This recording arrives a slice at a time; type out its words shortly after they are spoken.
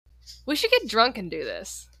We should get drunk and do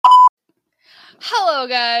this. Hello,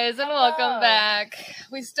 guys, and welcome back.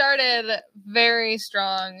 We started very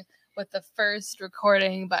strong with the first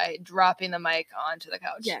recording by dropping the mic onto the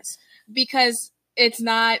couch. Yes, because it's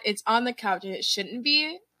on the couch and it shouldn't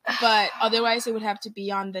be, but otherwise it would have to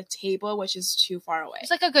be on the table, which is too far away. It's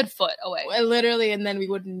like a good foot away. Literally, and then we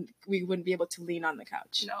wouldn't be able to lean on the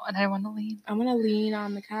couch. No, and I want to lean. I want to lean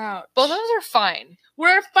on the couch. Both of us are fine.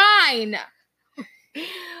 We're fine!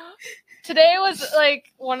 Today was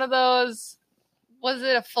like one of those... Was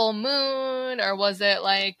it a full moon, or was it,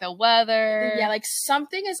 like, the weather? Yeah, like,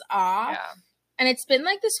 something is off. Yeah. And it's been,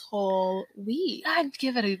 like, this whole week. I'd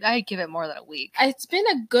give it more than a week. It's been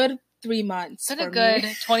a good 3 months. It's been a good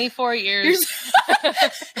 24 years.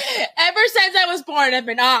 Ever since I was born, I've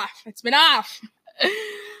been off. It's been off.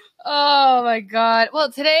 Oh, my God.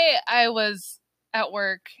 Well, today I was at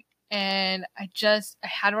work, and I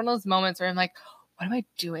had one of those moments where I'm like, what am I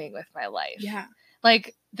doing with my life? Yeah.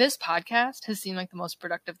 Like, this podcast has seemed like the most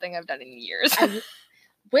productive thing I've done in years.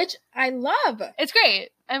 Which I love. It's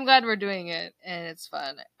great. I'm glad we're doing it, and it's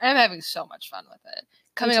fun. I'm having so much fun with it.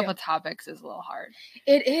 Coming up with topics is a little hard.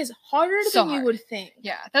 It is harder than you would think.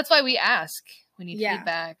 Yeah, that's why we ask. We need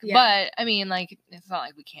feedback. Yeah. But, I mean, like, it's not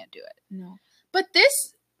like we can't do it. No. But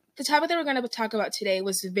the topic that we're going to talk about today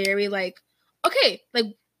was very, like, okay, like,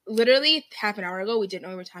 literally half an hour ago, we didn't know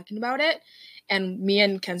we were talking about it. And me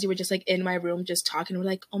and Kenzie were just, like, in my room just talking. We're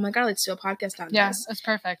like, oh, my God, let's do a podcast on this. Yeah, that's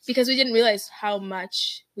perfect. Because we didn't realize how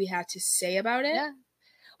much we had to say about it. Yeah.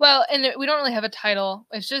 Well, and we don't really have a title.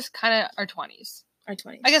 It's just kind of our 20s. Our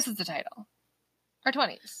 20s. I guess it's the title. Our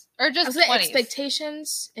 20s. Or just 20s.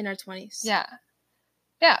 Expectations in our 20s. Yeah.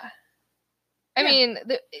 Yeah. I mean,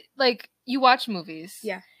 like, you watch movies.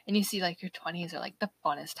 Yeah. And you see, like, your 20s are, like, the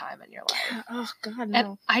funnest time in your life. Oh, God, no.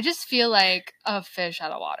 And I just feel like a fish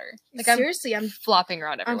out of water. Like, seriously, I'm flopping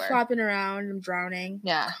around everywhere. I'm flopping around. I'm drowning.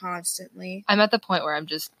 Yeah. Constantly. I'm at the point where I'm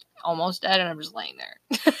just almost dead and I'm just laying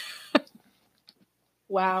there.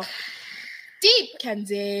 Wow. Deep,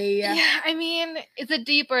 Kenzie. Yeah, I mean, is it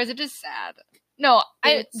deep or is it just sad? No,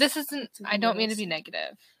 I don't mean to be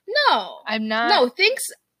negative. No. I'm not. No,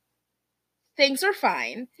 things are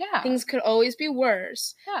fine. Yeah. Things could always be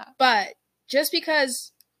worse. Yeah. But just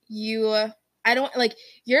because your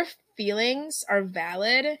feelings are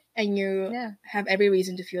valid and you have every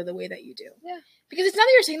reason to feel the way that you do. Yeah. Because it's not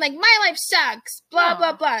that you're saying, like, my life sucks, blah,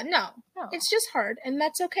 blah, blah. No. It's just hard, and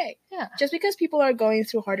that's okay. Yeah. Just because people are going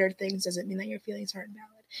through harder things doesn't mean that your feelings aren't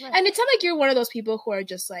valid. Right. And it's not like you're one of those people who are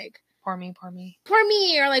just, like, Poor me, poor me. Poor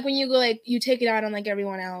me, or, like, when you go, like, you take it out on, like,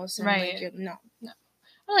 everyone else. And, right. Like, no. I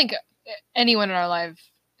don't think anyone in our life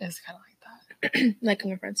is kind of like that. Like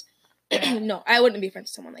your friends. No, I wouldn't be friends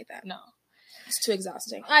with someone like that. No. It's too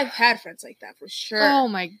exhausting. I've had friends like that, for sure. Oh,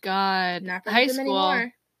 my God. Not friends with them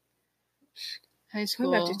anymore. High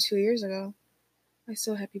school. Going back to 2 years ago. I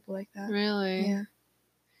still had people like that. Really? Yeah.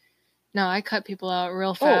 No, I cut people out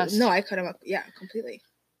real fast. Oh, no, I cut them up. Yeah, completely.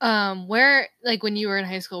 Where, like, when you were in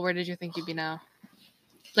high school, where did you think you'd be now?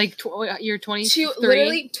 Like, you're 23?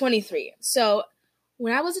 Literally 23. So,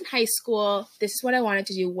 when I was in high school, this is what I wanted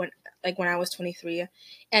to do when I was 23.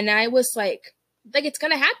 And I was like, it's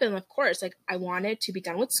going to happen, of course. Like, I wanted to be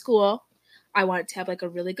done with school. I wanted to have, like, a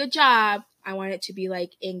really good job. I wanted to be,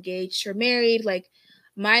 like, engaged or married. Like,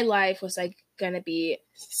 my life was, like, going to be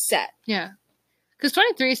set. Yeah. Because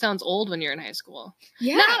 23 sounds old when you're in high school.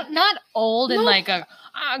 Yeah. Not old and, like, a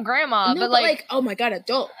grandma, no, but, like, oh, my God,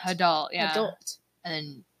 adult. Adult, yeah. Adult. And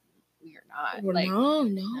then you're not. Well, like,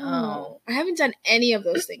 no. I haven't done any of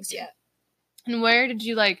those things yet. And where did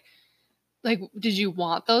you, like, did you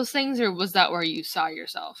want those things, or was that where you saw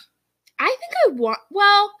yourself?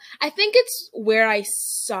 I think it's where I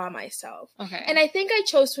saw myself. Okay. And I think I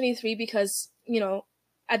chose 23 because, you know,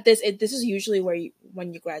 this is usually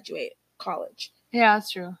when you graduate college. Yeah,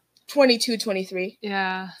 that's true. 22, 23.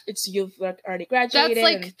 Yeah. You've already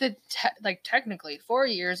graduated. That's like technically 4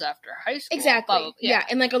 years after high school. Exactly. Probably. Yeah.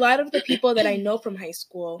 And like a lot of the people that I know from high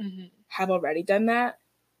school have already done that.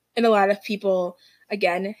 And a lot of people,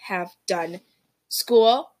 again, have done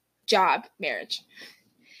school, job, marriage.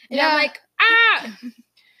 And I'm like,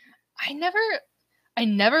 I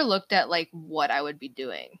never looked at, like, what I would be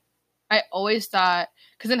doing. I always thought,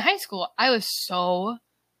 because in high school, I was so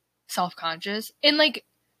self-conscious, and, like,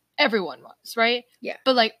 everyone was, right? Yeah.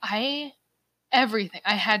 But, like, everything,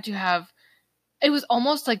 I had to have, it was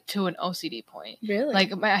almost, like, to an OCD point. Really?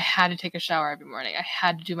 Like, I had to take a shower every morning. I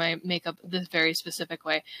had to do my makeup this very specific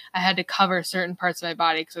way. I had to cover certain parts of my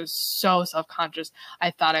body because I was so self-conscious. I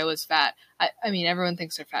thought I was fat. I mean, everyone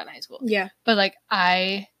thinks they're fat in high school. Yeah. But, like,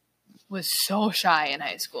 I was so shy in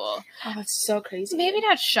high school. Oh, that's so crazy. Maybe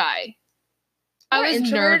not shy. More I was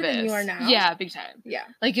introverted nervous. than you are now? Yeah, big time. Yeah.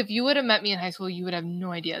 Like, if you would have met me in high school, you would have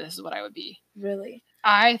no idea this is what I would be. Really?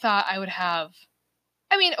 I thought I would have...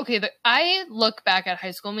 I mean, okay, I look back at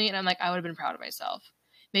high school me, and I'm like, I would have been proud of myself.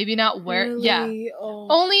 Maybe not where... Really? Yeah. Oh.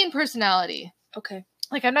 Only in personality. Okay.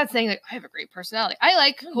 Like, I'm not saying, like, I have a great personality. I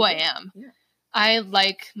like who I am. Yeah. I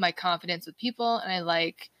like my confidence with people, and I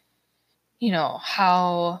like, you know,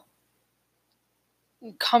 how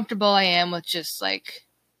comfortable I am with just, like,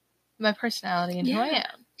 my personality and who I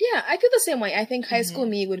am. Yeah, I feel the same way. I think high school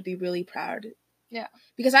me would be really proud. Yeah.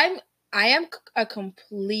 Because I am a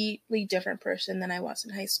completely different person than I was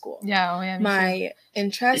in high school. Yeah, oh yeah. My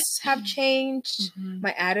interests have changed. Mm-hmm.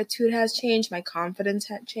 My attitude has changed. My confidence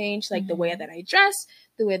has changed. Like the way that I dress,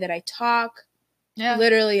 the way that I talk. Yeah.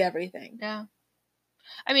 Literally everything. Yeah.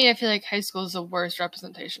 I mean, I feel like high school is the worst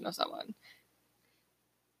representation of someone.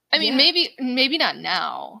 I mean, maybe not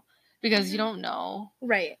now, because you don't know.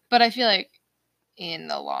 Right. But I feel like in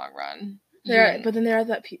the long run. But then there are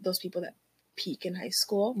those people that peak in high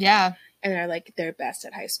school. Yeah. And are like their best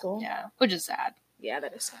at high school. Yeah. Which is sad. Yeah,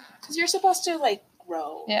 that is sad. Because you're supposed to like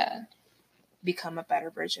grow. Yeah. Become a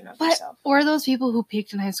better version of yourself. Were those people who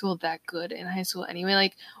peaked in high school that good in high school anyway?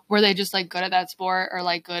 Like, were they just like good at that sport or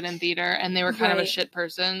like good in theater and they were kind of a shit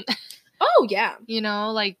person? Oh, yeah. You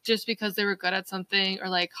know, like just because they were good at something or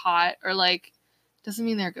like hot or like doesn't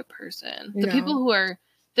mean they're a good person. No.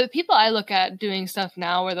 The people I look at doing stuff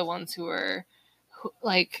now are the ones who are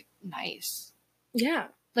like nice. Yeah.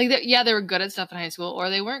 Like, they were good at stuff in high school, or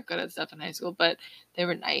they weren't good at stuff in high school, but they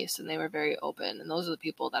were nice and they were very open. And those are the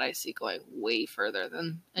people that I see going way further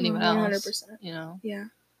than anyone 100%. else. 100%. You know? Yeah.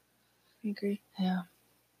 I agree. Yeah.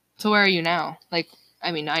 So where are you now? Like,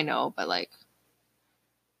 I mean, I know, but like,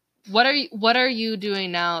 what are you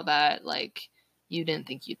doing now that like you didn't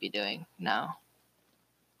think you'd be doing now?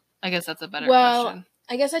 I guess that's a better question.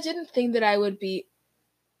 I guess I didn't think that I would be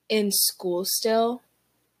in school still.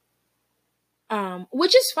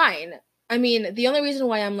 Which is fine. I mean, the only reason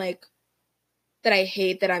why I'm like, that I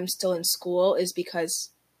hate that I'm still in school is because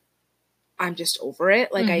I'm just over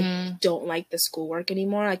it. Like, I don't like the schoolwork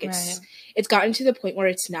anymore. Like, it's gotten to the point where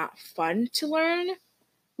it's not fun to learn,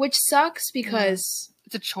 which sucks because...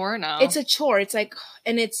 It's a chore now. It's a chore. It's like,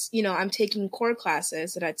 and it's, you know, I'm taking core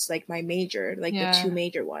classes, and that's like my major, like the 2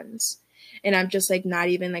 major ones. And I'm just like not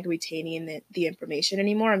even like retaining the information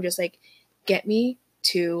anymore. I'm just like, get me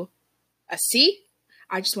to a C.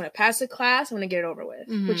 I just want to pass the class. I want to get it over with,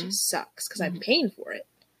 which sucks because I'm paying for it.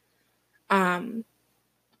 I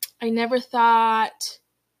never thought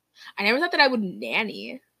that I would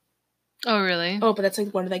nanny. Oh, really? Oh, but that's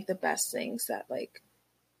like one of like the best things that like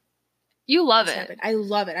you love it. Happened. I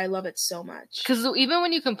love it. I love it so much. Because even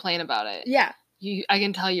when you complain about it, I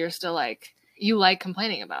can tell you're still like you like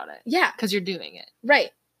complaining about it. Yeah, because you're doing it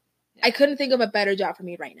right. Yeah. I couldn't think of a better job for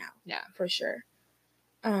me right now. Yeah, for sure.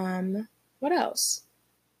 What else?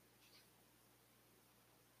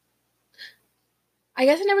 I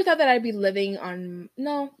guess I never thought that I'd be living on...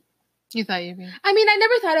 No. You thought you'd be... I mean, I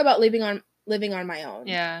never thought about living on my own.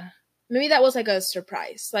 Yeah. Maybe that was like a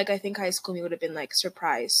surprise. Like, I think high school me would have been like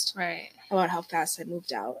surprised. Right. About how fast I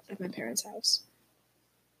moved out of my parents' house.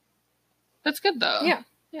 That's good though. Yeah.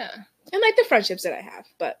 Yeah. And like the friendships that I have.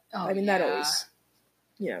 But, I mean, that always,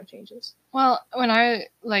 changes. Well, when I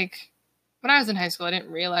was in high school, I didn't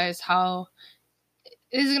realize how...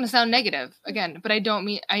 This is going to sound negative again, but I don't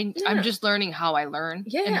mean, I'm just learning how I learn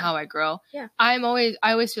and how I grow. Yeah. I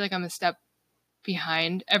always feel like I'm a step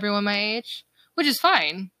behind everyone my age, which is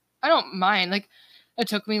fine. I don't mind. Like, it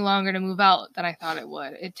took me longer to move out than I thought it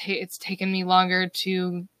would. It's taken me longer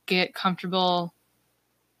to get comfortable,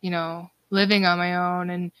 living on my own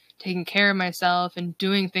and taking care of myself and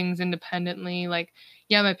doing things independently. Like,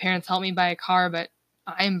 yeah, my parents helped me buy a car, but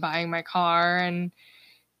I'm buying my car and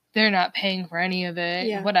they're not paying for any of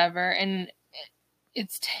it, whatever. And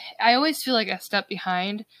I always feel like a step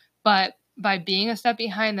behind, but by being a step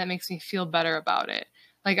behind, that makes me feel better about it.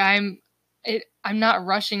 Like I'm not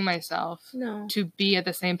rushing myself to be at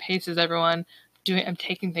the same pace as everyone. I'm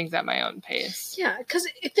taking things at my own pace. Yeah, because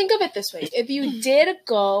think of it this way. If you did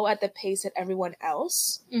go at the pace that everyone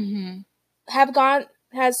else has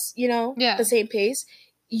the same pace,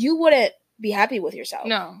 you wouldn't be happy with yourself.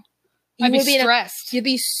 No. I'd be stressed. You'd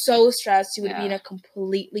be so stressed. You would be in a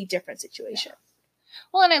completely different situation. Yeah.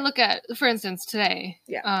 Well, and I look at, for instance, today,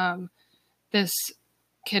 this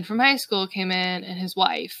kid from high school came in and his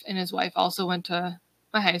wife also went to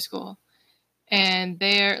my high school. And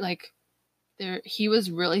they he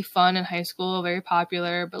was really fun in high school, very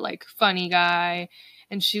popular, but like funny guy.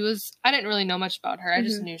 And I didn't really know much about her. I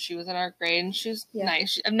just knew she was in our grade and she was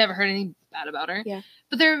nice. I've never heard anything bad about her. Yeah.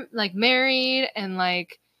 But they're like married and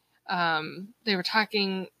like, they were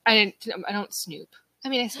talking. I don't snoop. I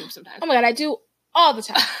mean, I snoop sometimes. Oh my God, I do all the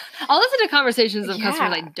time. I'll listen to conversations of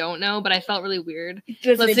customers I don't know, but I felt really weird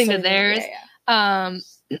listening to theirs.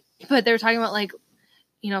 But they were talking about like,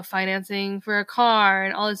 financing for a car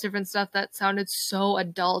and all this different stuff that sounded so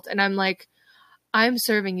adult. And I'm like, I'm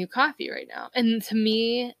serving you coffee right now. And to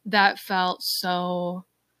me, that felt so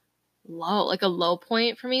low, like a low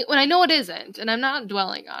point for me when I know it isn't. And I'm not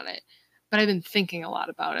dwelling on it, but I've been thinking a lot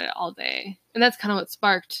about it all day. And that's kind of what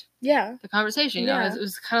sparked the conversation. It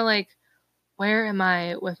was kind of like, where am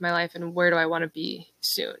I with my life and where do I want to be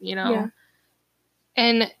soon? Yeah.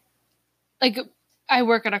 And like, we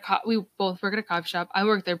both work at a coffee shop. I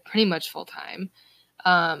work there pretty much full time.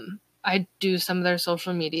 I do some of their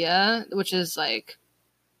social media, which is like,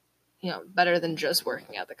 better than just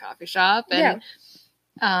working at the coffee shop. And,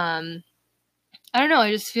 I don't know.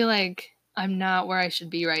 I just feel like I'm not where I should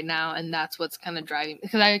be right now. And that's what's kind of driving,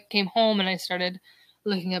 because I came home and I started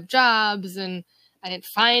looking up jobs and I didn't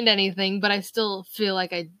find anything, but I still feel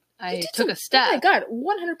like I took a step. Oh my God,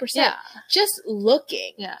 100%. Yeah. Just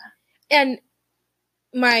looking. Yeah. And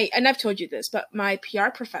I've told you this, but my PR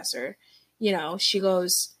professor, she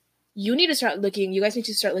goes, you need to start looking, you guys need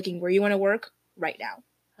to start looking where you want to work right now.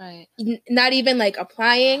 Right. Not even like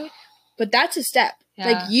applying, but that's a step.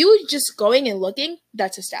 Yeah. Like you just going and looking,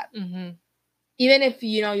 that's a step. Mm-hmm. Even if,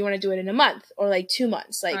 you want to do it in a month or like 2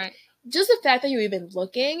 months, like just the fact that you're even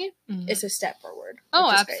looking is a step forward. Oh,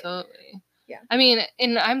 absolutely. Great. Yeah. I mean,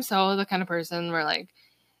 and I'm so the kind of person where like,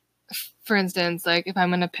 for instance, like if I'm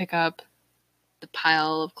going to pick up the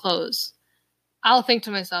pile of clothes, I'll think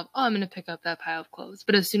to myself, oh, I'm going to pick up that pile of clothes.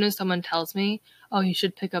 But as soon as someone tells me, oh, you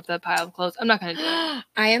should pick up that pile of clothes, I'm not going to do it.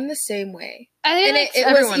 I am the same way. I think it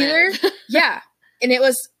was either, and it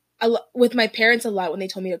was with my parents a lot when they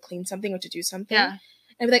told me to clean something or to do something. Yeah.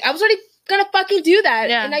 I'd be like, I was already going to fucking do that.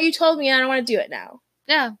 Yeah. And now you told me I don't want to do it now.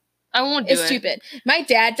 Yeah. I won't do it. It's stupid. My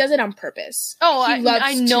dad does it on purpose. Oh,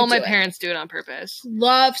 I know my parents do it on purpose.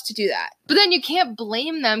 Loves to do that. But then you can't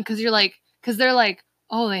blame them because they're like,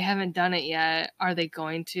 oh, they haven't done it yet. Are they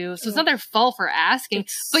going to? So it's not their fault for asking,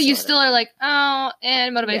 but you still are like, oh,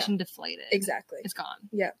 and motivation deflated. Exactly. It's gone.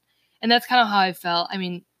 Yeah. And that's kind of how I felt. I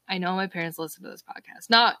mean, I know my parents listen to this podcast.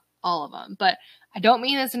 Not all of them, but I don't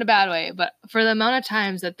mean this in a bad way. But for the amount of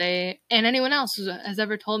times that they, and anyone else who has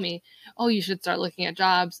ever told me, oh, you should start looking at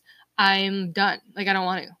jobs, I'm done. Like, I don't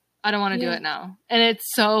want to do it now. And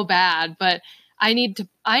it's so bad, but I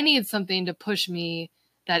need something to push me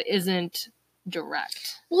that isn't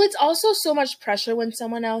direct. Well, it's also so much pressure when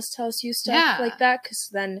someone else tells you stuff like that, because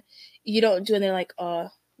then you don't do it and they're like, oh,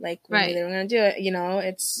 like maybe they were gonna do it,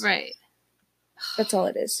 it's that's all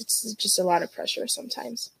it is. It's just a lot of pressure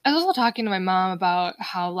sometimes. I was also talking to my mom about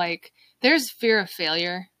how like there's fear of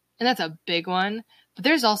failure, and that's a big one, but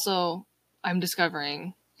there's also, I'm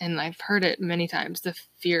discovering, and I've heard it many times, the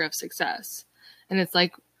fear of success. And it's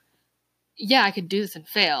like, yeah, I could do this and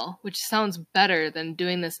fail, which sounds better than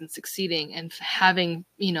doing this and succeeding and having,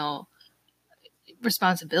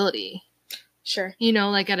 responsibility. Sure.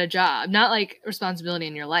 Like at a job. Not like responsibility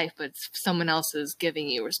in your life, but someone else is giving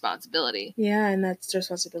you responsibility. Yeah, and that's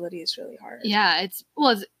responsibility is really hard. Yeah,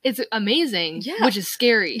 it's amazing, which is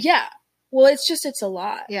scary. Yeah. Well, it's a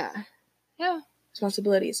lot. Yeah. Yeah.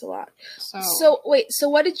 Responsibility is a lot. So wait, so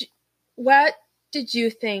what did you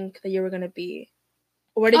think that you were going to be?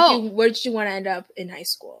 Where did you want to end up in high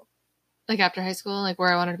school? Like after high school, like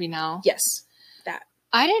where I wanted to be now? Yes. That.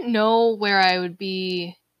 I didn't know where I would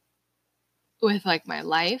be with like my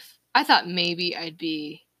life. I thought maybe I'd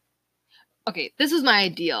be, okay, this was my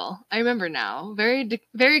ideal. I remember now very,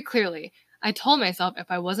 very clearly. I told myself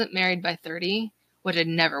if I wasn't married by 30, which I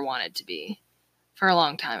never wanted to be for a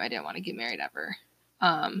long time, I didn't want to get married ever.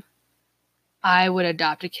 I would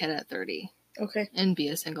adopt a kid at 30. Okay. And be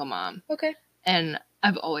a single mom. Okay. And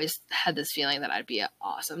I've always had this feeling that I'd be an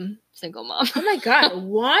awesome single mom. Oh my God,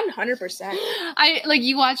 100%.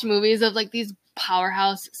 You watch movies of like these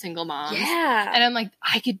powerhouse single moms. Yeah. And I'm like,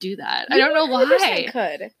 I could do that. I don't know why.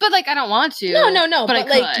 Could. But like, I don't want to. No. But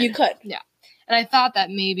like, you could. Yeah. And I thought that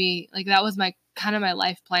maybe like that was my kind of my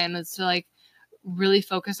life plan, was to like really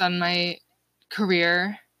focus on my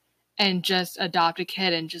career and just adopt a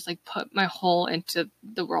kid and just like put my whole into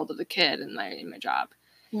the world of the kid and my job.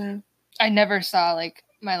 Yeah. I never saw like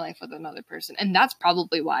my life with another person. And that's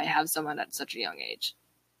probably why I have someone at such a young age.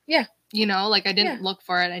 Yeah. Like I didn't look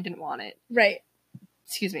for it. I didn't want it. Right.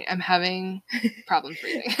 Excuse me, I'm having problems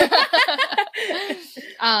breathing.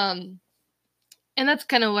 And that's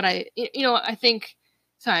kind of what I think.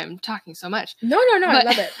 Sorry, I'm talking so much. No, I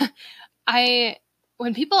love it.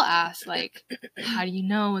 When people ask, like, how do you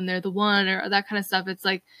know when they're the one or that kind of stuff, it's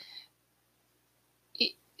like,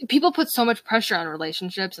 people put so much pressure on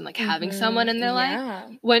relationships and like having someone in their life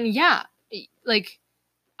when, like,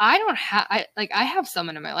 I have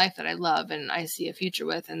someone in my life that I love and I see a future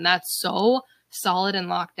with, and that's so solid and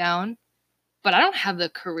locked down, but I don't have the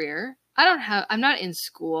career. I'm not in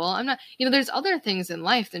school. I'm not, there's other things in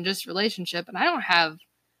life than just relationship, and I don't have,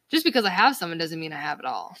 just because I have someone doesn't mean I have it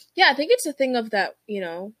all. Yeah, I think it's a thing of that,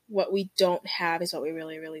 what we don't have is what we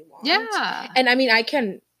really, really want. Yeah. And I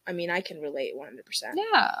can relate 100%.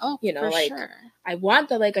 Yeah. Oh, for like, sure. I want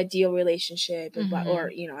the, like, ideal relationship,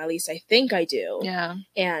 or, at least I think I do. Yeah.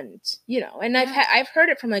 And, and I've heard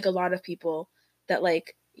it from, like, a lot of people that,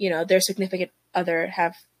 like, their significant other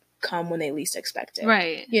have come when they least expect it.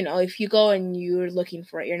 Right. If you go and you're looking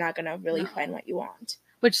for it, you're not going to really find what you want.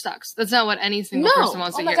 Which sucks. That's not what any single person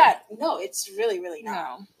wants to hear. Oh my God. No, it's really, really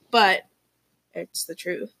not. No. But it's the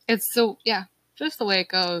truth. It's so, yeah, just the way it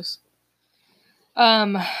goes.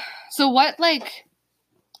 So what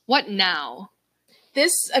now?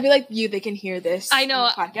 This, I feel like they can hear this. I know,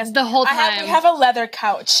 podcast. The whole time. We have a leather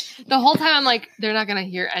couch. The whole time I'm like, they're not going to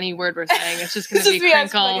hear any word we're saying. It's just going to be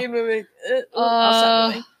crinkle. I'll stop moving.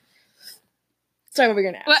 Sorry, what were we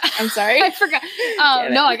going to ask? I'm sorry. I forgot.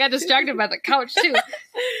 No, I got distracted by the couch too.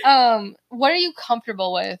 What are you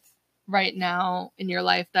comfortable with right now in your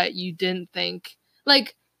life that you didn't think,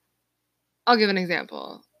 like, I'll give an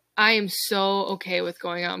example. I am so okay with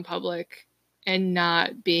going out in public and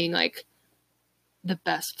not being like the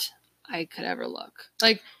best I could ever look.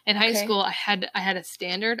 Like in high school, I had a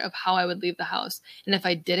standard of how I would leave the house, and if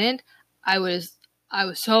I didn't, I was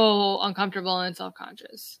so uncomfortable and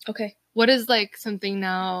self-conscious. Okay. What is, like, something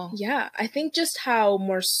now? Yeah, I think just how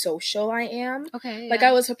more social I am. Okay. Like,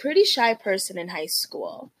 I was a pretty shy person in high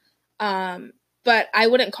school. But I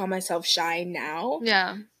wouldn't call myself shy now.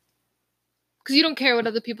 Yeah. Because you don't care what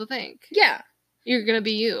other people think. Yeah. You're going to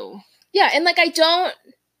be you. Yeah, and, like,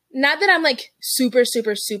 not that I'm, like, super,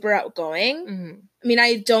 super, super outgoing. Mm-hmm. I mean,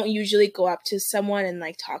 I don't usually go up to someone and,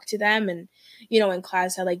 like, talk to them. And, in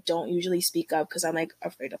class, I, like, don't usually speak up because I'm, like,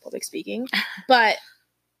 afraid of public speaking. But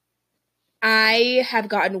I have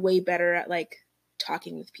gotten way better at, like,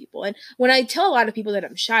 talking with people. And when I tell a lot of people that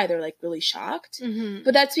I'm shy, they're, like, really shocked. Mm-hmm.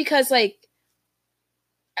 But that's because, like,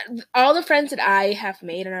 all the friends that I have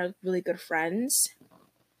made and are really good friends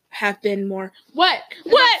have been more... What?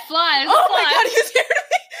 Flies. Oh, my God, you scared me.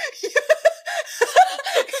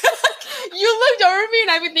 You looked over me,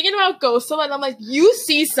 and I've been thinking about ghosts, and I'm like, you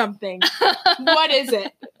see something. What is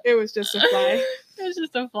it? It was just a fly. It was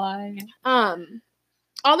just a fly.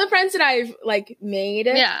 All the friends that I've, like, made,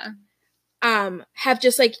 have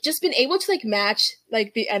just been able to, like, match,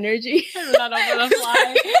 like, the energy. I'm not over the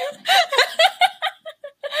fly.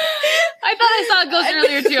 I thought I saw a ghost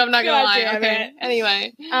earlier too. I'm not gonna lie. Okay.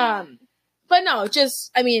 Anyway, but no,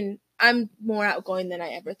 just I'm more outgoing than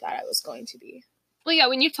I ever thought I was going to be. Well, yeah.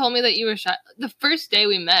 When you told me that you were shy, the first day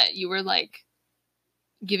we met, you were like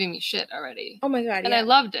giving me shit already. Oh my God! And I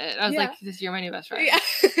loved it. I was like, "You're my new best friend." Yeah,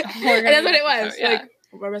 and that's what it was. Yeah. Like,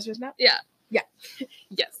 we're best friends now. Yeah. Yeah.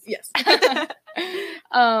 Yes.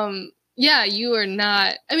 Yeah, you are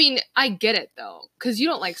not. I mean, I get it though, because you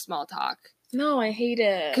don't like small talk. No, I hate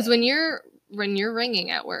it. Because when you're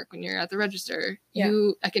ringing at work, when you're at the register,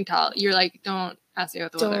 I can tell you're like, don't ask me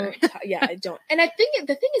about the weather. Yeah, I don't. And I think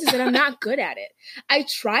the thing is that I'm not good at it. I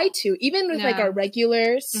try to, even with like our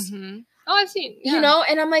regulars. Mm-hmm. Oh, I've seen. Yeah.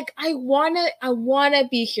 And I'm like, I wanna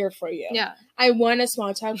be here for you. Yeah. I wanna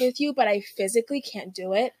small talk with you, but I physically can't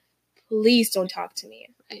do it. Please don't talk to me.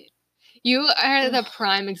 Right. You are the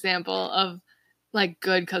prime example of like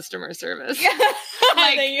good customer service.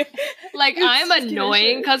 Like I'm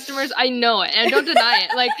annoying customers. I know it, and I don't deny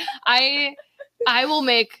it. Like I will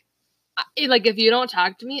make, like, if you don't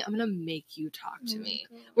talk to me, I'm gonna make you talk to me.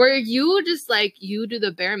 Where you just like, you do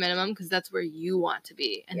the bare minimum because that's where you want to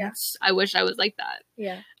be, and I wish I was like that.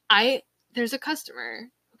 Yeah. There's a customer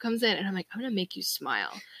who comes in, and I'm like, I'm gonna make you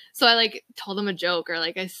smile. So I like told him a joke, or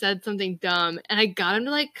like I said something dumb, and I got him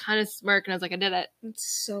to like kind of smirk, and I was like, I did it.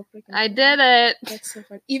 That's so freaking I did it. That's so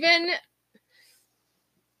fun. Even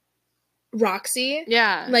Roxy.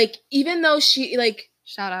 Yeah. Like, even though she, like...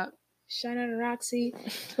 Shout out to Roxy.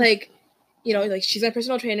 Like, you know, like she's my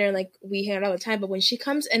personal trainer and like we hang out all the time. But when she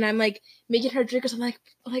comes and I'm like making her drink or something,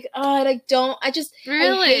 oh, I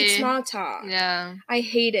hate small talk. Yeah. I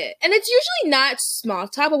hate it. And it's usually not small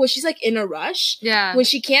talk, but when she's like in a rush, when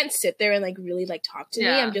she can't sit there and like really like talk to me,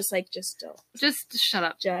 I'm just like, just don't. Just shut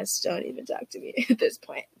up. Just don't even talk to me at this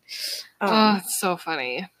point. Oh, it's so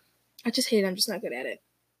funny. I just hate it. I'm just not good at it.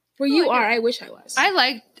 Where you are, I wish I was.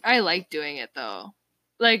 I like doing it though.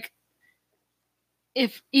 Like,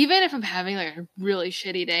 even if I'm having like a really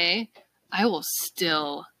shitty day, I will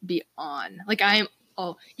still be on. Like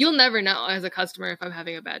you'll never know as a customer if I'm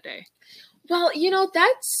having a bad day. Well, you know,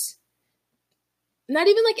 that's not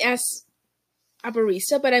even like as a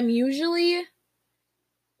barista, but I'm usually,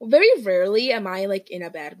 very rarely am I like in a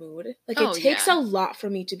bad mood. Like it takes a lot for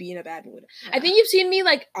me to be in a bad mood. Yeah. I think you've seen me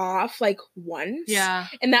like off like once. Yeah.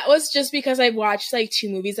 And that was just because I watched like 2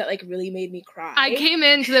 movies that like really made me cry. I came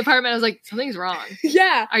into the apartment, I was like, something's wrong.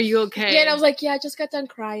 Yeah. Are you okay? Yeah, and I was like, yeah, I just got done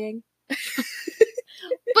crying.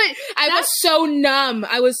 But I was so numb.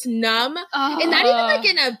 I was numb. And not even like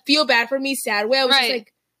in a feel bad for me sad way. I was just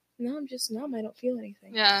like, no, I'm just numb. I don't feel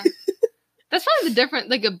anything. Yeah. That's probably the difference,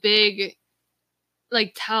 like a big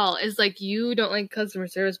like tell is like you don't like customer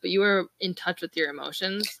service, but you are in touch with your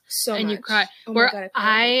emotions. So and much. You cry. Oh where God,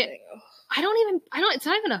 it's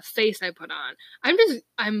not even a face I put on.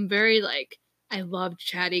 I'm very like, I love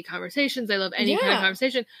chatty conversations. I love any kind of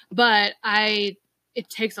conversation, but it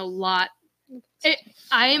takes a lot.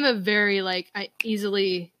 I am a very like, I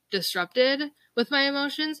easily disrupted with my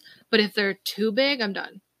emotions, but if they're too big, I'm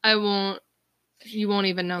done. You won't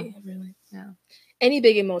even know. Yeah, really. Yeah. Any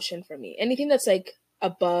big emotion for me, anything that's like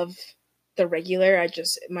above the regular,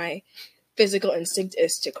 my physical instinct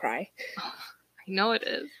is to cry. Oh, I know it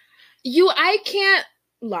is. I can't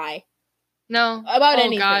lie. No. About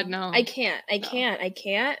anything. Oh God, no. I can't.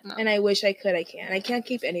 No. And I wish I could. I can't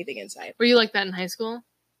keep anything inside. Were you like that in high school?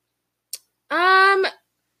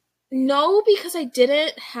 No, because I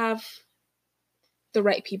didn't have the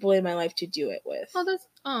right people in my life to do it with.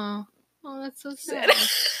 That's so sad.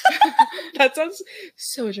 That sounds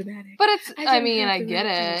so dramatic. But I get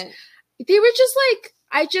it. They were just like,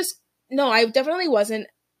 I definitely wasn't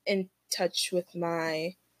in touch with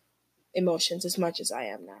my emotions as much as I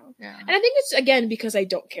am now. Yeah. And I think it's, again, because I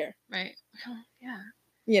don't care. Right. Yeah.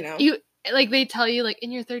 You know? They tell you, like,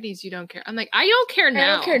 in your 30s, you don't care. I'm like, I don't care now.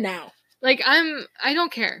 I don't care now. Like, I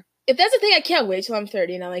don't care. If that's the thing, I can't wait till I'm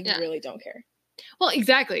 30 and I, really don't care. Well,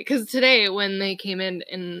 exactly. Because today, when they came in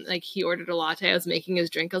and, like, he ordered a latte, I was making his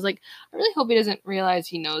drink. I was like, I really hope he doesn't realize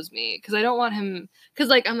he knows me. Because I don't want him... Because,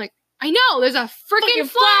 like, I'm like, I know! There's a freaking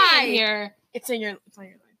fly in here! It's on your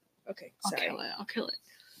line. Okay, sorry. I'll kill it.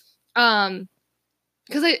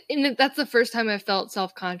 Because that's the first time I felt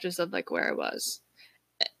self-conscious of, like, where I was.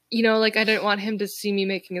 You know, like, I didn't want him to see me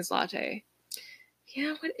making his latte.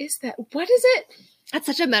 Yeah, what is that? What is it? That's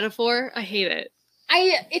such a metaphor. I hate it.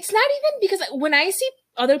 It's not even because when I see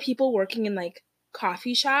other people working in like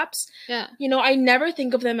coffee shops, you know, I never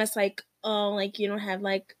think of them as like, oh, like you don't have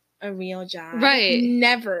like a real job. Right.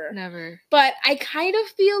 Never. But I kind of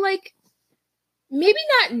feel like, maybe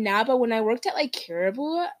not now, but when I worked at like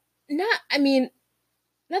Caribou, not that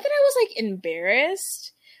I was like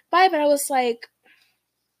embarrassed by it, but I was like,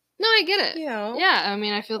 no, I get it. You know. Yeah,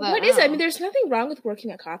 I feel that. What is it? There's nothing wrong with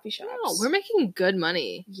working at coffee shops. No, we're making good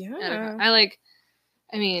money. Yeah.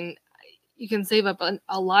 You can save up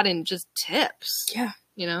a lot in just tips. Yeah.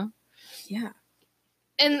 You know? Yeah.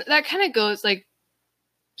 And that kind of goes like,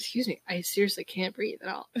 excuse me, I seriously can't breathe at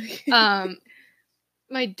all.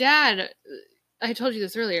 My dad, I told you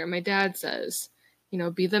this earlier, my dad says, you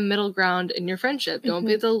know, be the middle ground in your friendship. Don't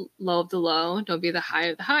be the low of the low. Don't be the high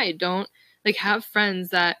of the high. Don't, like, have friends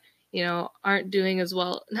that, you know, aren't doing as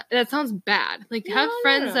well. That sounds bad. Like, have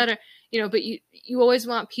friends that are, you know, but you always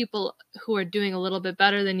want people who are doing a little bit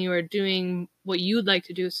better than you are doing what you'd like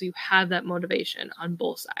to do, so you have that motivation on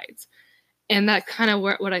both sides. And that's kind of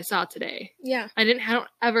what I saw today. Yeah. I don't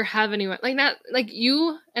ever have anyone, like, not, like,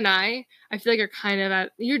 you and I feel like are kind of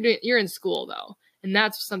at, you're in school, though. And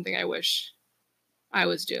that's something I wish I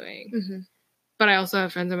was doing. Mm-hmm. But I also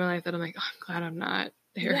have friends in my life that I'm like, oh, I'm glad I'm not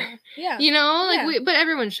there. Yeah. You know, like, but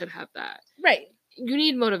everyone should have that. Right. You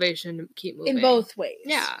need motivation to keep moving. In both ways.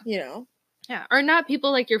 Yeah. You know? Yeah. Or not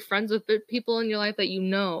people like you're friends with, but people in your life that you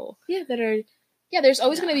know. Yeah, there's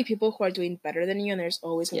always going to be people who are doing better than you, and there's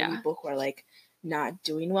always going to be people who are, like, not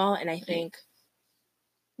doing well. And I think,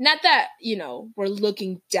 not that, you know, we're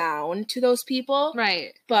looking down to those people.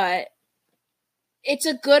 Right. But it's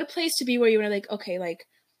a good place to be where you're like, okay, like,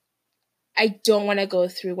 I don't want to go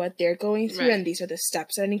through what they're going through, and these are the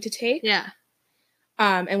steps I need to take. Yeah.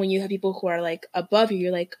 And when you have people who are like above you,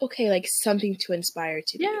 you're like, okay, like something to inspire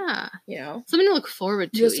to be, you know, something to look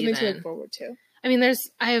forward to. Just something to look forward to. I mean,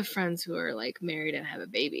 I have friends who are like married and have a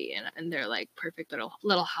baby, and they're like perfect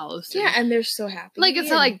little house. And they're so happy. Like, it's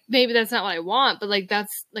not like, maybe that's not what I want, but like,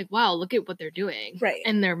 that's like, wow, look at what they're doing. Right.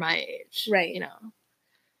 And they're my age. Right. You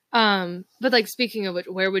know? But like, speaking of which,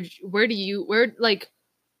 where do you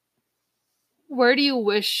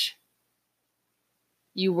wish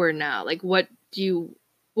you were now? Like, what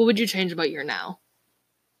would you change about your now?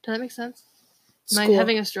 Does that make sense? Am I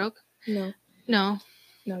having a stroke? No.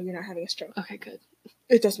 No, you're not having a stroke. Okay, good.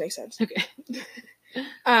 It does make sense. Okay.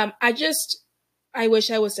 I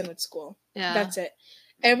wish I was done with school. Yeah. That's it.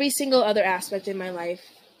 Every single other aspect in my life,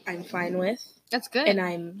 I'm fine with. That's good. And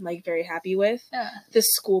I'm, like, very happy with. Yeah. The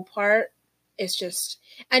school part is just...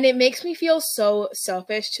 And it makes me feel so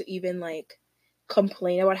selfish to even, like,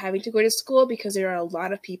 complain about having to go to school because there are a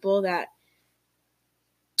lot of people that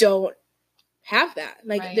don't have that.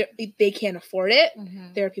 Like, right. they can't afford it.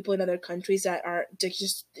 Mm-hmm. There are people in other countries that are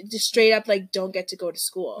just straight up, like, don't get to go to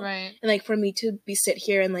school. Right. And, like, for me to sit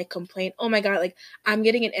here and, like, complain, oh, my God, like, I'm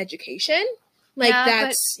getting an education. Like,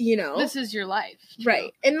 that's, you know. This is your life. Too.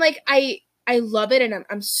 Right. And, like, I love it, and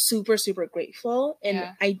I'm super, super grateful.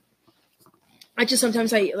 And I just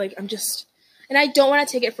sometimes I'm just... And I don't want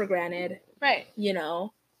to take it for granted. Right. You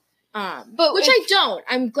know? But which I don't.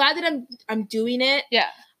 I'm glad that I'm doing it.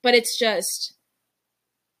 Yeah. But it's just,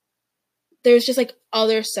 there's just, like,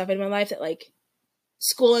 other stuff in my life that, like,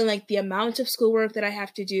 school and, like, the amount of schoolwork that I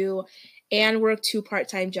have to do and work 2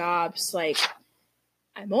 part-time jobs, like,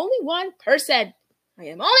 I'm only one person. I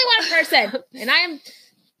am only one person. And I am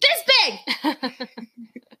this big.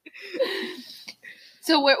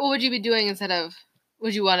 So what would you be doing instead of,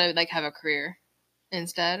 would you want to, like, have a career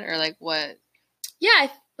instead? Or, like, what? Yeah.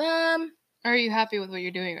 Are you happy with what you're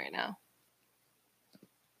doing right now?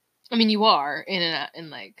 I mean, you are in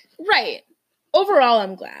like... Right. Overall,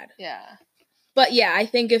 I'm glad. Yeah. But yeah, I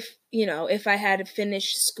think if I had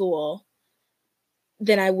finished school,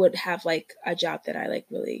 then I would have, like, a job that I, like,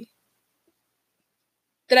 really...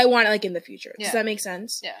 that I want, like, in the future. Yeah. Does that make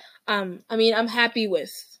sense? Yeah. I mean, I'm happy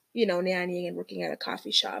with, nannying and working at a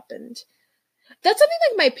coffee shop. And that's something,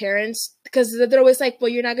 like, my parents... Because they're always like, well,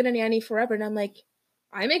 you're not going to nanny forever. And I'm like,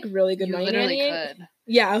 I make really good money nannying. You literally could.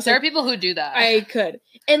 Yeah, there are people who do that. I could.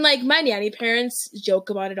 And, like, my nanny parents joke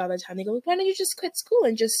about it all the time. They go, why don't you just quit school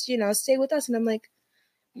and just, stay with us? And I'm like,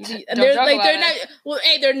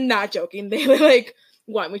 they're not joking. They, like,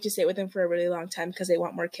 want me to stay with them for a really long time because they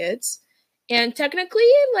want more kids. And technically,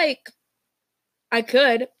 like, I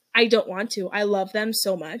could. I don't want to. I love them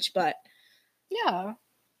so much, but yeah,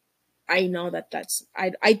 I know that's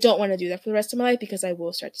I don't want to do that for the rest of my life because I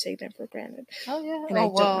will start to take them for granted. Oh yeah, and I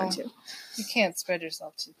don't want to. You can't spread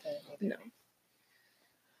yourself too thin. No.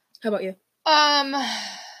 How about you? I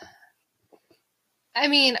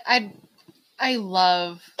mean, I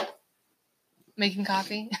love making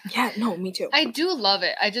coffee. Yeah, no, me too. I do love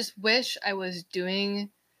it. I just wish I was doing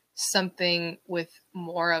something with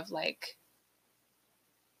more of, like,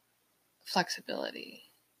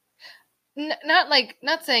 flexibility.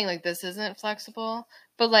 Not saying, like, this isn't flexible,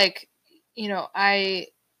 but, like,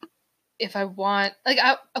 if I want, like,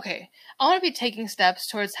 I want to be taking steps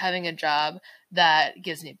towards having a job that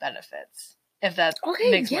gives me benefits, if that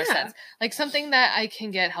makes more sense. Like, something that I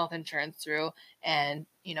can get health insurance through and,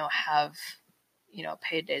 have,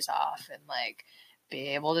 paid days off and, like, be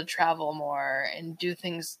able to travel more and do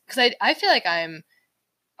things. Because I feel like I'm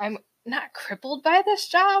not crippled by this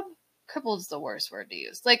job. Crippled is the worst word to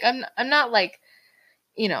use. Like, I'm not, like,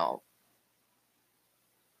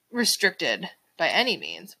 restricted by any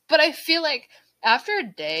means. But I feel like after a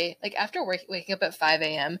day, like, after waking up at 5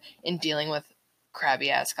 a.m. and dealing with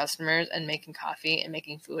crabby ass customers and making coffee and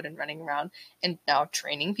making food and running around and now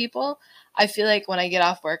training people, I feel like when I get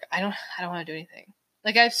off work, I don't want to do anything.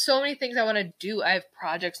 Like, I have so many things I want to do. I have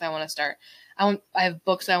projects I want to start. I have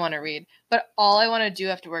books I want to read. But all I want to do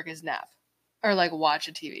after work is nap or, like, watch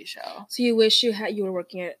a TV show. So you wish you were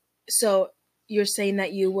working at... So you're saying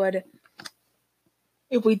that you would...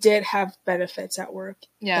 If we did have benefits at work,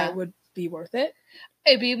 that would be worth it?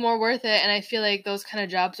 It'd be more worth it, and I feel like those kind of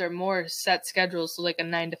jobs are more set schedules, so, like, a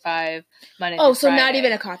 9 to 5, Monday to Friday. So not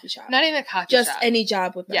even a coffee shop? Not even a coffee shop. Just any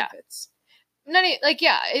job with benefits?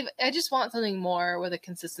 Yeah. I just want something more with a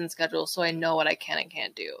consistent schedule so I know what I can and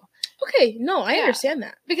can't do. Okay, no, I understand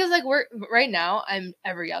that. Because, like, right now, I'm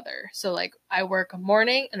every other. So, like, I work a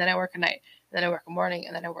morning, and then I work a night. And then I work a morning,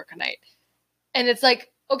 and then I work a night. And it's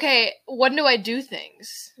like, okay, when do I do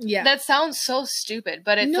things? Yeah. That sounds so stupid,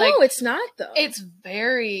 but it's No, it's not, though. It's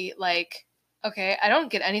very, like, okay, I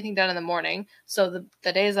don't get anything done in the morning. So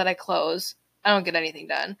the days that I close, I don't get anything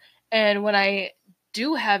done. And when I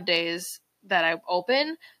do have days that I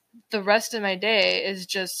open, the rest of my day is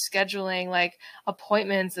just scheduling like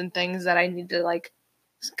appointments and things that I need to like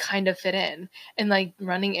kind of fit in, and like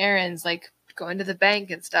running errands, like going to the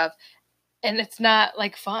bank and stuff. And it's not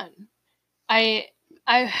like fun. I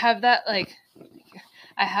have that like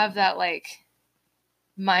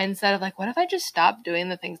mindset of like, what if I just stop doing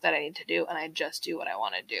the things that I need to do and I just do what I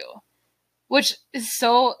want to do? Which is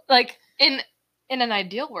so like in an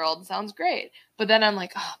ideal world sounds great. But then I'm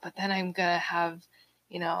like, oh, but then I'm gonna have,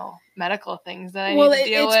 medical things that I need to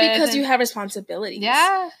deal with. Well, it's because you have responsibilities.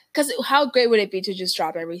 Yeah. Because how great would it be to just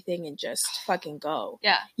drop everything and just fucking go?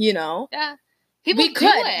 Yeah. Yeah. We could.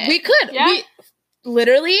 Yeah. We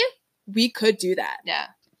could do that. Yeah.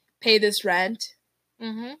 Pay this rent.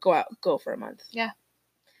 Mm-hmm. Go for a month. Yeah.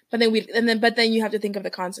 But then you have to think of the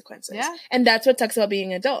consequences. Yeah. And that's what sucks about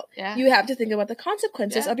being an adult. Yeah. You have to think about the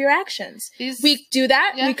consequences of your actions. We do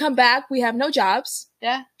that. Yeah. We come back. We have no jobs.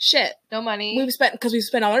 Yeah. Shit. No money. We've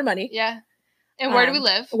spent all our money. Yeah. And where do we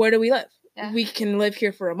live? Where do we live? Yeah. We can live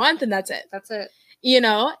here for a month and that's it. That's it. You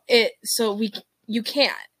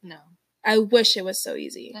can't. No. I wish it was so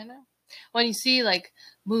easy. I know. When you see like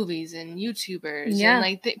movies and YouTubers Yeah. and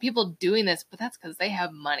like people doing this, but that's because they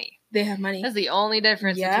have money. They have money. That's the only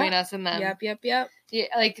difference between us and them. Yep. Yeah,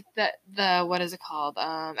 like the what is it called?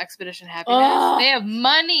 Expedition Happiness. They have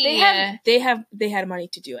money. They had money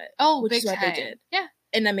to do it. Oh, which big is what time. they did. Yeah.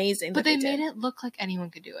 And amazing. But they made it look like anyone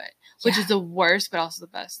could do it, which is the worst, but also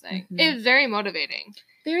the best thing. Mm-hmm. It was very motivating.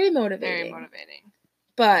 Very motivating.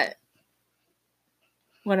 But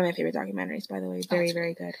one of my favorite documentaries, by the way. Very,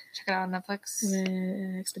 very good. Check it out on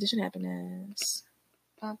Netflix. Expedition Happiness.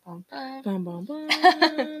 Bum, bum, bum. Bum, bum,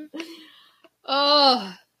 bum.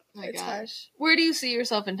 Oh my It's gosh. hard. Where do you see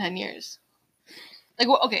yourself in 10 years? Like,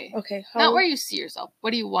 okay. Okay. Not where you see yourself.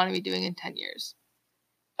 What do you want to be doing in 10 years?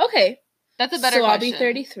 Okay. That's a better question. question. I'll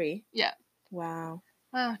be 33. Yeah. Wow.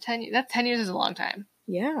 Wow, 10 years. That's 10 years is a long time.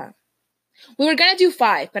 Yeah. We were going to do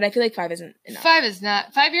 5, but I feel like 5 isn't enough. 5 is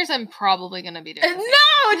not. 5 years I'm probably going to be doing No!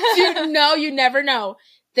 Dude, no, you never know.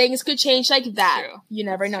 Things could change like that. True. You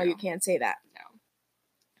never know. True. You can't say that. No.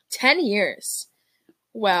 10 years.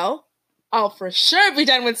 Well, I'll for sure be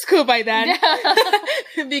done with school by then.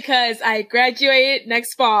 Yeah. Because I graduate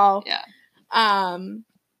next fall. Yeah.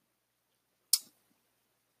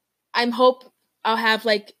 I'm hope I'll have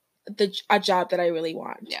like a job that I really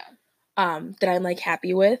want. Yeah. That I'm like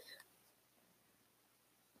happy with.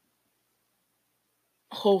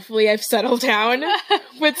 Hopefully I've settled down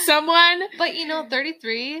with someone. But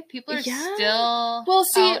 33, people are still out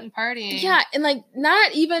and partying. Yeah, and like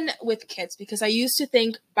not even with kids, because I used to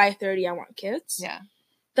think by 30 I want kids. Yeah.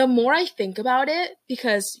 The more I think about it,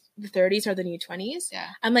 because the 30s are the new 20s, Yeah.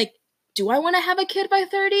 I'm like, do I want to have a kid by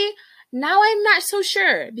 30? Now I'm not so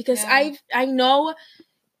sure, because I know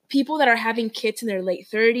people that are having kids in their late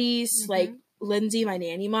 30s, like Lindsay, my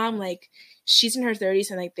nanny mom, like she's in her 30s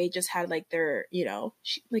and like they just had like their,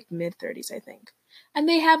 like mid 30s, I think. And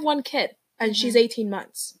they have one kid and she's 18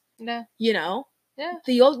 months. Yeah. Yeah.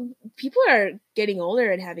 The old people are getting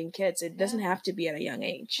older and having kids. It doesn't have to be at a young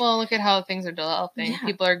age. Well, look at how things are developing. Yeah.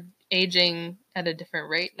 People are aging at a different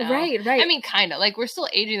rate now. Right. I mean, kind of. Like, we're still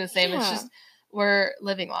aging the same. Yeah. It's just we're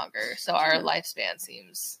living longer, so our lifespan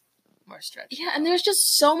seems more stretched. Yeah, and there's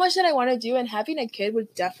just so much that I want to do, and having a kid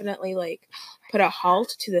would definitely like put a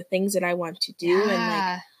halt to the things that I want to do and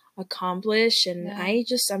like accomplish, and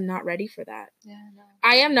I'm not ready for that. Yeah, no.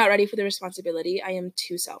 I am not ready for the responsibility. I am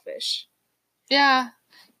too selfish. Yeah.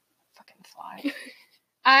 Fucking fly.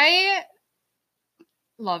 I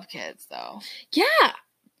love kids though. Yeah.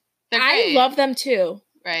 I love them too.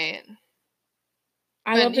 Right.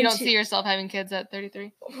 I love them you don't too. See yourself having kids at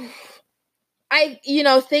 33?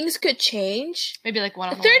 Things could change. Maybe like one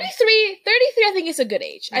on 33 I think is a good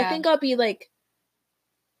age. Yeah. I think I'll be like,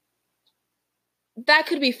 that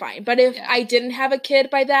could be fine. But if I didn't have a kid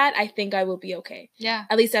by that, I think I will be okay. Yeah.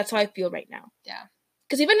 At least that's how I feel right now. Yeah.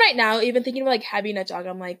 Because even right now, even thinking of like having a dog,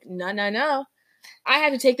 I'm like, no. I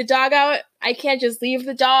have to take the dog out. I can't just leave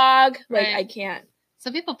the dog. Like, I can't.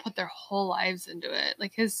 Some people put their whole lives into it.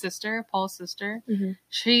 Like his sister, Paul's sister, and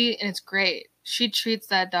it's great. She treats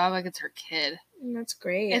that dog like it's her kid. That's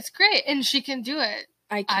great. It's great. And she can do it.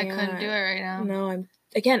 I couldn't do it right now. No,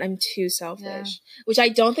 I'm too selfish. Which I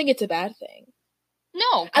don't think it's a bad thing.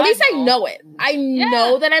 No. At least I know it. I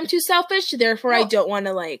know that I'm too selfish, therefore I don't want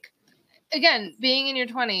to like... Again, being in your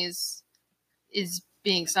 20s is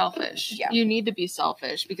being selfish. Yeah. You need to be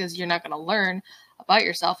selfish because you're not going to learn about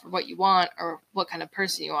yourself or what you want or what kind of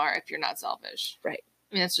person you are if you're not selfish. Right.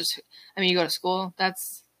 I mean, that's just, I mean, you go to school,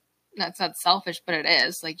 that's not selfish, but it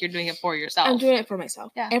is. Like, you're doing it for yourself. I'm doing it for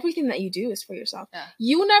myself. Yeah. Everything that you do is for yourself. Yeah.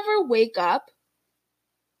 You never wake up,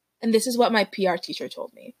 and this is what my PR teacher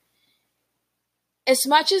told me. As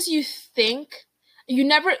much as you think, you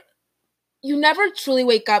never truly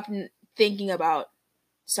wake up thinking about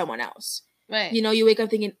someone else. Right. You know, you wake up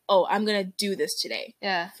thinking, oh, I'm going to do this today.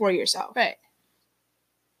 Yeah. For yourself. Right.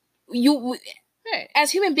 Right.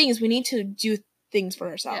 As human beings, we need to do things for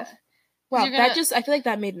ourselves. Yeah. Wow, I feel like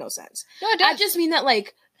that made no sense. No, it does. I just mean that,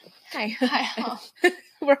 like, hi.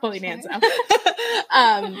 We're holding hands now.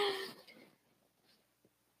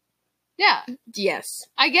 Yeah. Yes.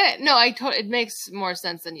 I get it. No, it makes more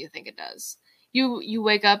sense than you think it does. You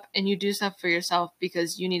wake up and you do stuff for yourself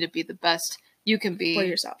because you need to be the best you can be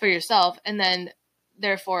for yourself, and then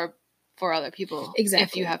therefore for other people. Exactly.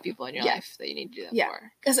 If you have people in your life that you need to do that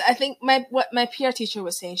for. Because I think what my PR teacher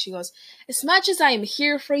was saying, she goes, as much as I am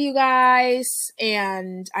here for you guys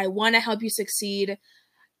and I want to help you succeed,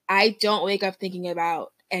 I don't wake up thinking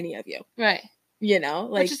about any of you. Right. You know,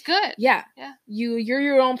 like, which is good. Yeah. Yeah. You're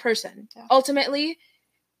your own person. Yeah. Ultimately,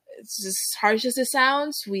 it's as harsh as it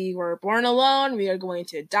sounds, we were born alone. We are going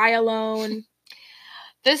to die alone.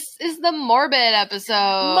 This is the morbid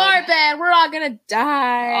episode. Morbid. We're all gonna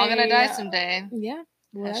die. We're all gonna die someday. Yeah.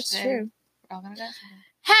 Well, that's Hashtag, true. We're all gonna die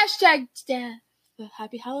someday. Hashtag death.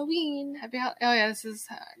 Happy Halloween. Oh yeah, this is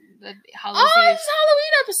the Halloween. Oh, it's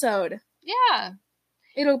Halloween episode. Yeah.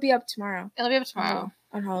 It'll be up tomorrow. It'll be up tomorrow.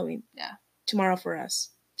 On Halloween. Yeah. Tomorrow for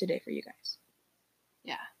us. Today for you guys.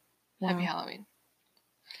 Yeah. Wow. Happy Halloween.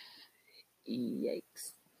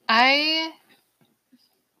 Yikes.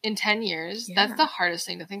 In 10 years, that's the hardest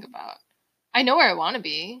thing to think about. I know where I want to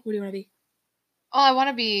be. What do you want to be? Oh, I want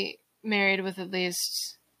to be married with at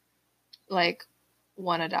least, like,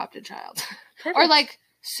 one adopted child. Perfect. Or, like,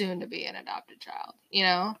 soon to be an adopted child, you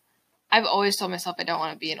know? I've always told myself I don't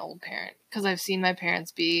want to be an old parent because I've seen my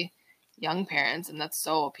parents be young parents, and that's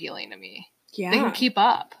so appealing to me. Yeah. They can keep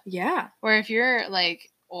up. Yeah. Where if you're, like,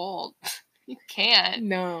 old, you can't.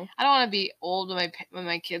 No. I don't want to be old when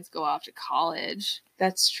my kids go off to college.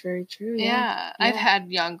 That's very true. Yeah. I've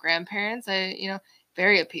had young grandparents.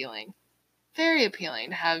 Very appealing. Very appealing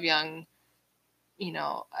to have young,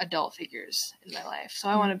 adult figures in my life. So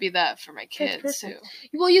I want to be that for my kids too.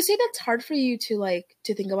 Well, you say that's hard for you to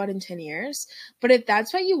think about in 10 years, but if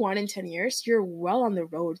that's what you want in 10 years, you're well on the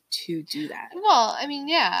road to do that. Well, I mean,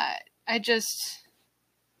 yeah, I just,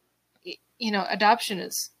 adoption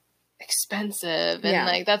is expensive,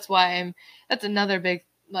 and that's why that's another big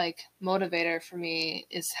motivator for me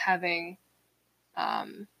is having a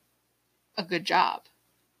good job,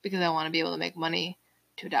 because I want to be able to make money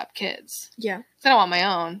to adopt kids. Yeah. 'Cause I don't want my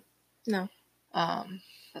own. No.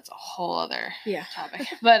 That's a whole other topic.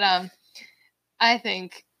 Yeah. But I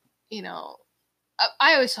think,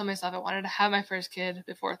 I always told myself I wanted to have my first kid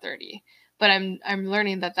before 30, but I'm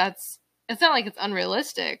learning that it's not like it's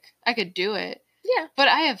unrealistic. I could do it. Yeah. But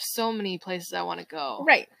I have so many places I want to go.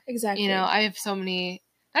 Right. Exactly. I have so many,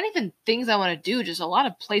 not even things I want to do, just a lot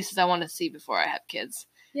of places I want to see before I have kids.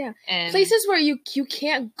 Yeah. And places where you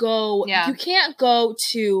can't go. Yeah. You can't go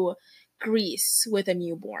to Greece with a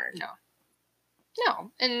newborn.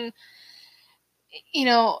 No. And,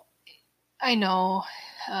 I know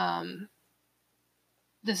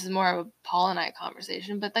this is more of a Paul and I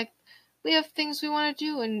conversation, but we have things we want to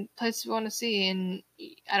do and places we want to see, and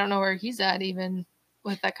I don't know where he's at even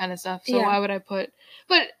with that kind of stuff. So why would I but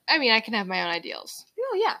I mean, I can have my own ideals.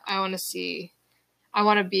 Oh yeah. I want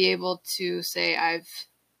to be able to say I've,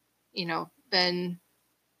 been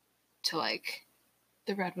to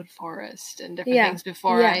the Redwood Forest and different things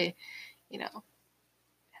before I,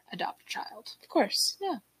 adopt a child. Of course.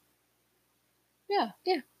 Yeah.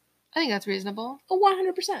 I think that's reasonable.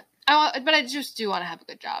 100%. But I just do want to have a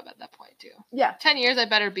good job at that point too. Yeah. 10 years, I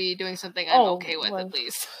better be doing something I'm okay with at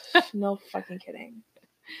least. No fucking kidding.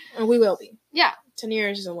 And we will be. Yeah. 10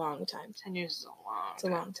 years is a long time. 10 years is a long time. It's a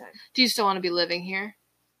long time. Do you still want to be living here?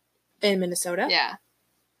 In Minnesota? Yeah.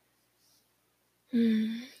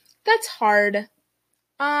 That's hard.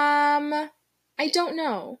 I don't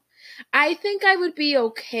know. I think I would be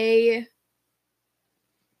okay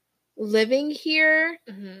living here.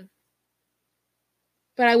 Mm-hmm.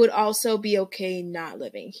 But I would also be okay not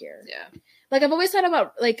living here. Yeah. I've always thought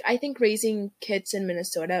about, I think raising kids in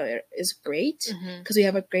Minnesota is great because we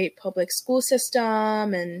have a great public school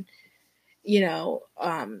system and,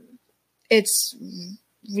 it's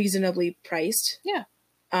reasonably priced. Yeah.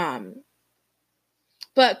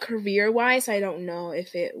 But career-wise, I don't know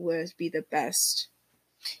if it would be the best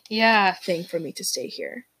thing for me to stay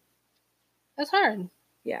here. That's hard.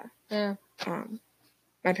 Yeah. Yeah.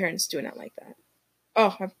 My parents do not like that.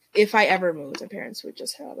 Oh, if I ever moved, my parents would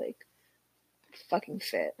just have like fucking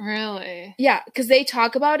fit. Really? Yeah, because they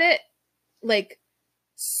talk about it like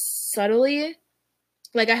subtly.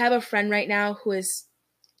 Like I have a friend right now who is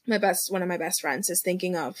one of my best friends is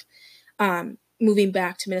thinking of moving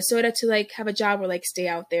back to Minnesota to like have a job or like stay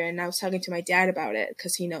out there. And I was talking to my dad about it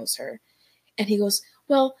because he knows her, and he goes,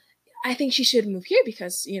 "Well, I think she should move here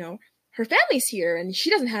because her family's here and she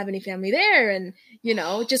doesn't have any family there, and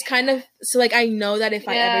just kind of so like I know that if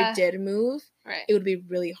I ever did move, right, it would be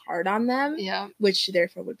really hard on them, which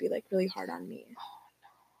therefore would be like really hard on me."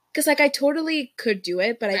 Because, like, I totally could do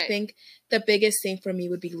it, but I think the biggest thing for me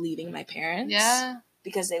would be leaving my parents. Yeah.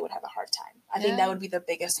 Because they would have a hard time. I think that would be the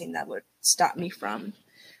biggest thing that would stop me from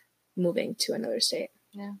moving to another state.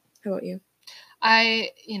 Yeah. How about you? I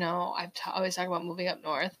always talk about moving up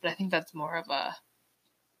north, but I think that's more of a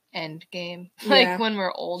end game. Like, when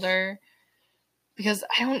we're older. Because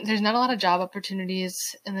there's not a lot of job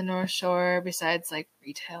opportunities in the North Shore besides, like,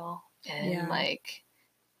 retail and, like...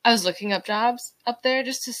 I was looking up jobs up there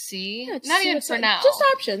just to see. Yeah, not even for now. Just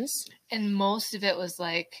options. And most of it was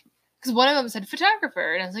like, because one of them said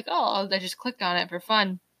photographer. And I was like, oh, I just clicked on it for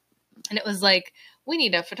fun. And it was like, we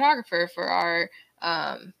need a photographer for our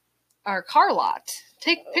car lot.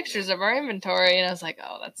 Take pictures of our inventory. And I was like,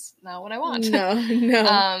 oh, that's not what I want. No.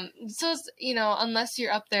 So, it's, unless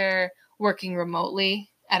you're up there working remotely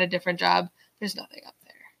at a different job, there's nothing up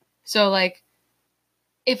there. So, like,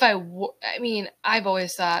 I've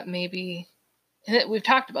always thought maybe, and we've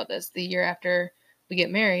talked about this, the year after we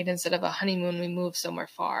get married, instead of a honeymoon, we move somewhere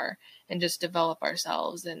far and just develop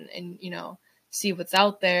ourselves and see what's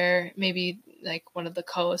out there, maybe like one of the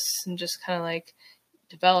coasts, and just kind of like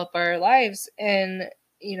develop our lives. And,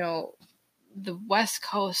 the West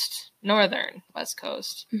Coast, northern West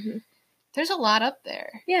Coast, there's a lot up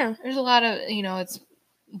there. Yeah. There's a lot of, it's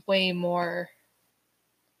way more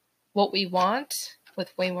what we want,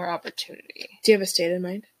 with way more opportunity. Do you have a state in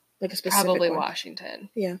mind? Like a specific Probably one? Washington.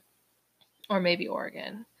 Yeah. Or maybe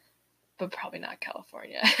Oregon. But probably not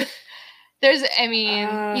California. There's,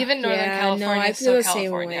 even Northern California no, I is feel still the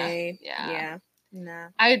California. Same way. Yeah. Nah.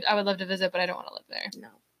 I would love to visit, but I don't want to live there. No.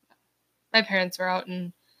 My parents were out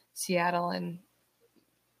in Seattle, and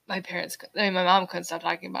my mom couldn't stop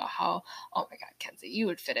talking about how, oh my God, Kenzie, you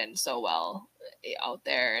would fit in so well out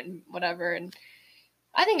there and whatever. And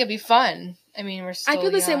I think it'd be fun. We're still I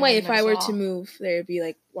feel the same way. If I were small. to move, there would be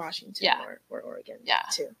like Washington or Oregon. Yeah.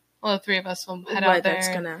 Too. Well, the three of us will head out there.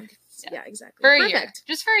 Yeah, exactly. For a year.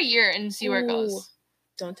 Just for a year and see where it goes.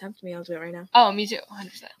 Don't tempt me. I'll do it right now. Oh, me too.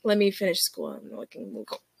 100%. Let me finish school and we can move.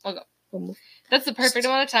 Cool. We'll go. We'll move. That's the perfect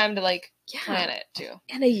amount of time to plan it too.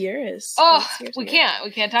 And a year is. Oh, we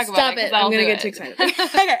can't talk about it. Stop it. I'm going to get too excited.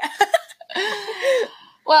 Okay.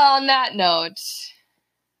 Well, on that note.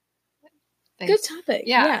 Good topic.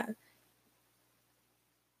 Yeah.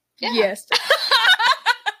 Yes.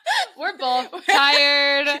 We're both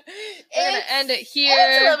tired. We're going to end it here.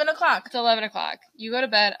 It's 11 o'clock. It's 11 o'clock. You go to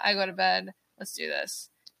bed. I go to bed. Let's do this.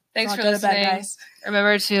 Thanks for listening. Go to bed, guys.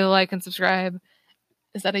 Remember to like and subscribe.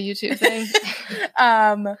 Is that a YouTube thing?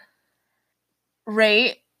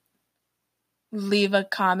 Rate. Leave a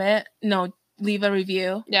comment. No, leave a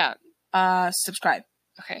review. Yeah. Subscribe.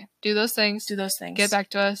 Okay. Do those things. Get back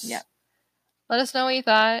to us. Yeah. Let us know what you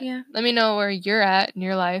thought. Yeah. Let me know where you're at in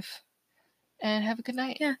your life. And have a good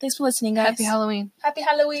night. Yeah. Thanks for listening, guys. Happy Halloween. Happy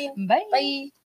Halloween. Bye. Bye.